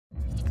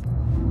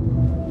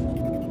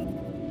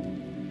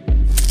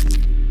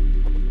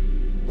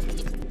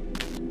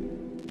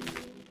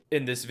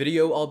In this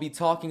video, I'll be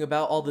talking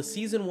about all the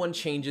Season 1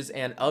 changes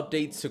and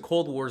updates to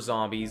Cold War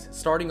Zombies,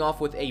 starting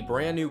off with a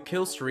brand new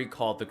kill streak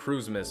called the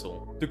Cruise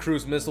Missile. The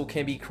Cruise Missile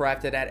can be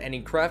crafted at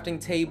any crafting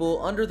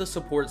table under the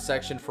support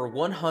section for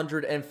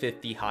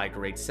 150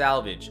 high-grade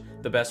salvage.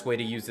 The best way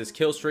to use this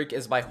kill streak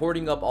is by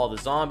hoarding up all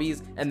the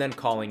zombies and then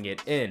calling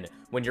it in.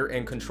 When you're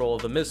in control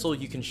of the missile,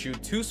 you can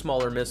shoot 2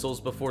 smaller missiles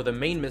before the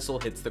main missile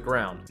hits the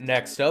ground.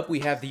 Next up, we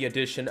have the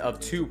addition of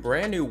 2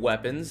 brand new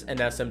weapons, an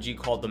SMG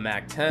called the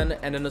MAC-10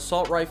 and an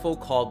assault rifle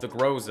called the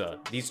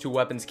Groza. These 2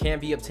 weapons can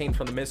be obtained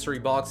from the mystery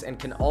box and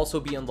can also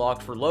be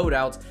unlocked for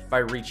loadouts by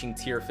reaching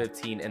tier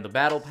 15 in the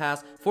battle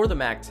pass for the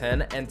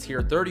MAC-10 and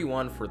tier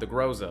 31 for the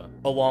Groza.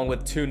 Along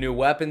with 2 new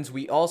weapons,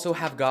 we also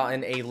have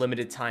gotten a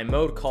limited time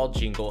mode called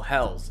Jingle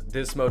Hells.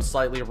 This mode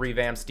slightly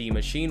revamps the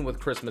machine with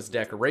Christmas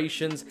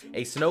decorations,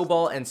 a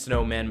snowball and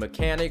snowman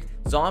mechanic,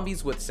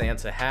 zombies with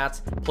Santa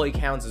hats, plague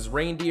hounds as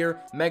reindeer,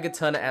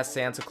 Megaton as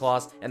Santa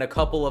Claus, and a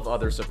couple of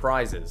other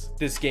surprises.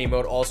 This game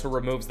mode also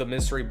removes the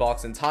mystery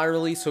box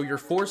entirely, so you're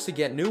forced to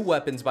get new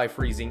weapons by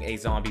freezing a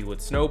zombie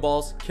with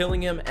snowballs,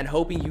 killing him, and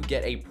hoping you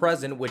get a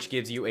present which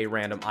gives you a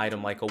random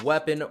item like a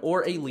weapon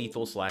or a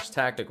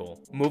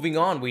lethal/tactical. Moving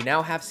on, we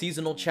now have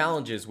seasonal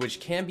challenges which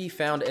can be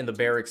found in the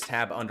barracks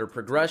tab under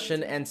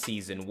progression and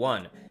season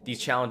 1. These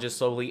challenges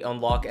slowly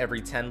unlock every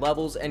 10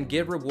 levels and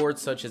give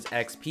rewards such as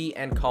XP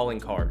and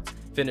calling cards.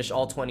 Finish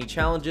all 20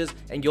 challenges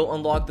and you'll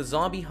unlock the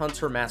Zombie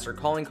Hunter Master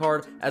Calling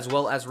Card as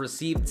well as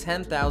receive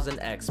 10,000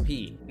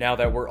 XP. Now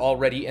that we're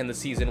already in the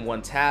Season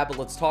 1 tab,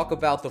 let's talk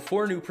about the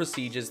 4 new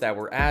prestiges that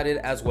were added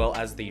as well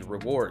as the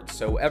rewards.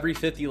 So every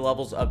 50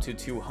 levels up to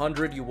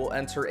 200, you will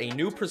enter a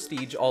new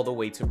prestige all the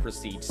way to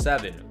Prestige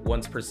 7.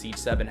 Once Prestige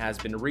 7 has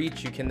been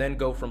reached, you can then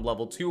go from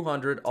level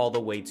 200 all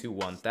the way to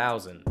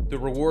 1000. The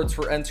rewards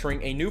for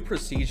entering a new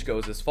prestige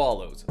goes as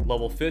follows.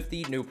 Level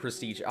 50, new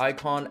prestige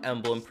icon,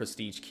 emblem,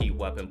 prestige key,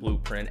 weapon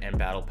blueprint, and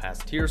battle pass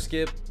tier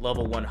skip.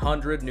 Level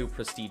 100, new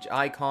prestige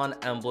icon,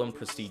 emblem,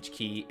 prestige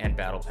key, and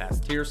battle pass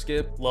tier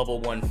skip. Level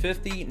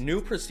 150, new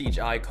prestige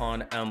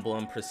icon,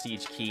 emblem,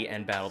 prestige key,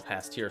 and battle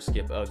pass tier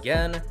skip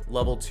again.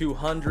 Level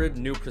 200,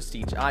 new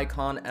prestige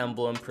icon,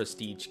 emblem,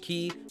 prestige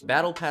key,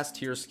 battle pass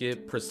tier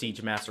skip,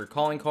 prestige master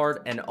calling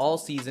card, and all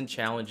season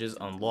challenges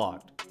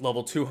unlocked.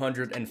 Level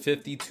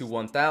 250 to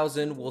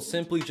 1000 will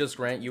simply just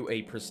grant you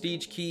a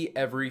prestige key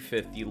every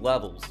 50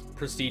 levels.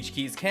 Prestige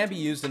keys can be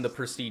used in the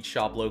prestige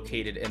shop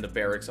located in the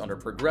barracks under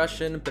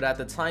progression, but at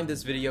the time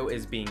this video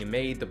is being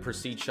made, the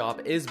prestige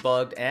shop is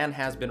bugged and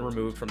has been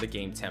removed from the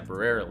game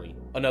temporarily.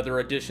 Another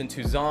addition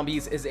to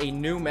zombies is a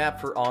new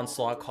map for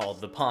Onslaught called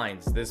The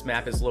Pines. This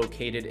map is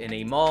located in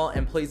a mall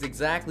and plays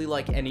exactly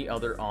like any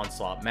other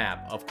Onslaught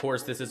map. Of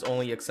course, this is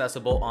only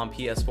accessible on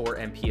PS4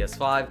 and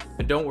PS5,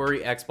 but don't worry,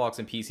 Xbox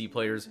and PC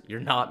players,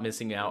 you're not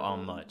missing out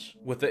on much.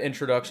 With the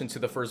introduction to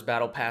the first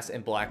battle pass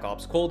in Black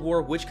Ops Cold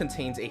War, which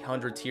contains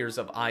 100 tiers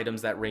of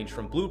items that range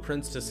from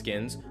blueprints to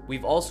skins,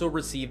 we've also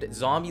received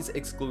zombies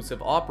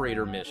exclusive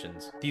operator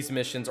missions. These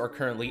missions are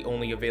currently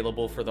only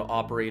available for the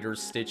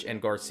operators Stitch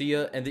and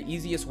Garcia, and the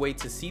easiest way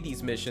to see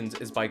these missions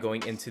is by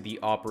going into the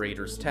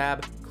operators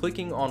tab,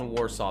 clicking on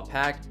Warsaw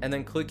Pact, and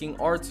then clicking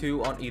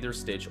R2 on either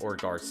Stitch or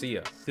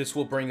Garcia. This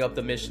will bring up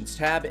the missions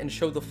tab and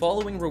show the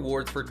following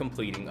rewards for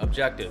completing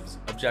objectives.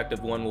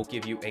 Objective 1 will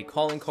give you a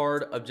calling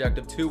card,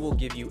 Objective 2 will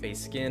give you a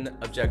skin,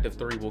 Objective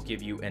 3 will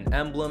give you an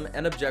emblem,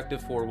 and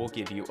Objective 4 will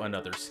give you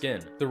another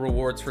skin. The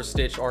rewards for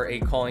Stitch are a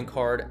calling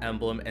card,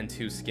 emblem, and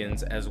 2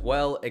 skins as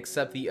well,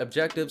 except the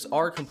objectives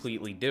are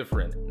completely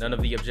different. None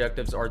of the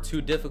objectives are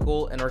too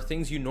difficult and are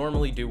things you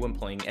normally do when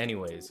playing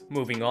anyways.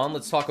 Moving on,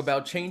 let's talk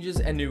about changes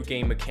and new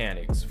game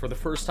mechanics. For the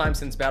first time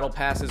since battle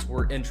passes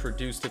were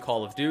introduced to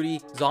Call of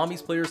Duty,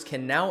 Zombies players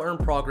can now earn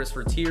progress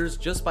for tiers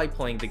just by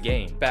playing the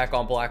game. Back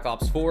on Black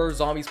Ops 4,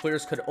 Zombies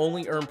players could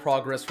only earn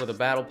progress for the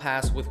battle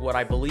pass with what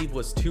I believe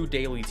was 2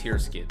 daily tier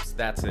skips.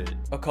 That's it.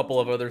 A couple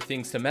of other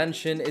things to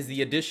mention is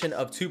the addition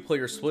of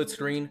 2-player split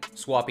screen.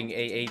 Swapping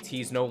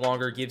AATs no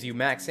longer gives you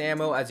max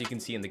ammo, as you can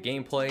see in the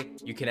gameplay.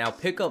 You can now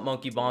pick up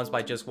monkey bombs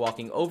by just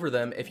walking over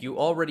them if you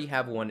already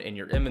have one in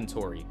your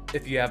inventory.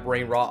 If you have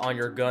brain rot on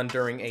your gun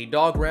during a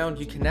dog round,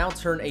 you can now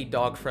turn a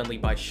dog friendly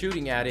by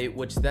shooting at it,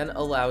 which then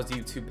allows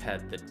you to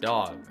pet the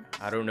dog.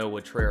 I don't know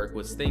what Treyarch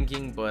was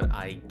thinking, but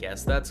I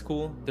guess that's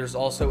cool. There's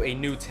also a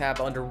new tab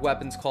under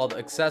weapons called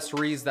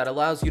accessories that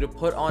allows you to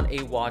put on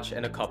a watch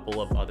and a couple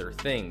of other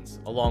things.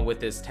 Along with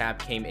this tab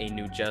came a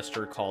new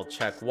gesture called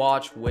check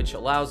watch, which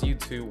allows you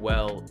to,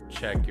 well,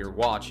 check your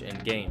watch in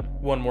game.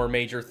 One more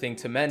major thing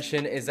to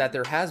mention is that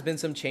there has been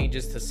some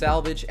changes to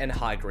salvage and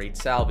high grade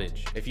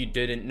salvage. If you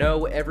didn't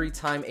know, every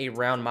time a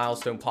round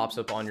milestone pops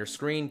up on your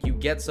screen, you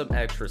get some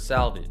extra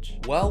salvage.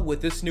 Well,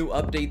 with this new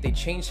update, they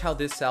changed how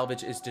this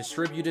salvage is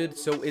distributed,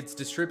 so it's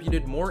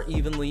distributed more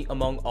evenly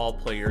among all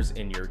players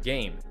in your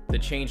game. The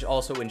change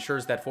also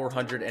ensures that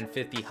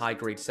 450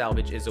 high-grade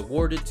salvage is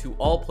awarded to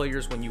all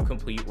players when you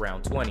complete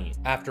round 20.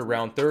 After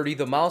round 30,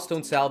 the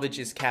milestone salvage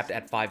is capped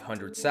at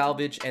 500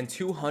 salvage and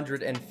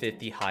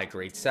 250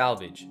 high-grade salvage.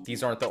 salvage.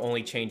 These aren't the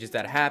only changes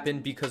that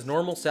happened, because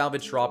normal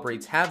salvage drop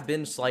rates have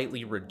been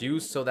slightly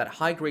reduced so that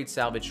high grade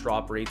salvage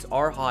drop rates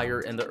are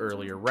higher in the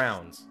earlier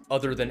rounds.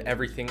 Other than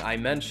everything I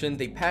mentioned,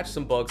 they patched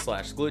some bugs /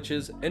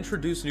 glitches,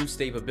 introduced new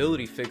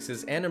stability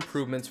fixes and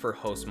improvements for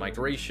host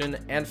migration,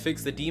 and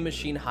fixed the D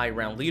Machine high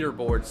round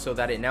leaderboard so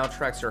that it now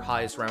tracks your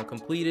highest round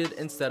completed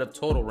instead of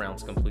total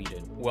rounds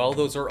completed. Well,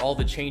 those are all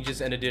the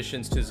changes and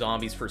additions to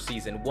Zombies for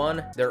Season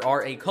 1. There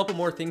are a couple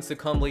more things to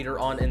come later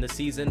on in the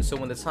season, so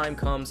when the time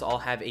comes, I'll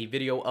have a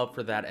video up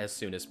for that as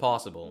soon as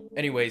possible.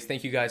 Anyways,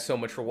 thank you guys so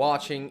much for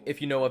watching.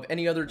 If you know of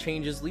any other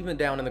changes, leave them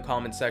down in the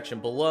comment section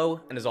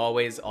below, and as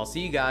always, I'll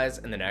see you guys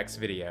in the next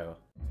video.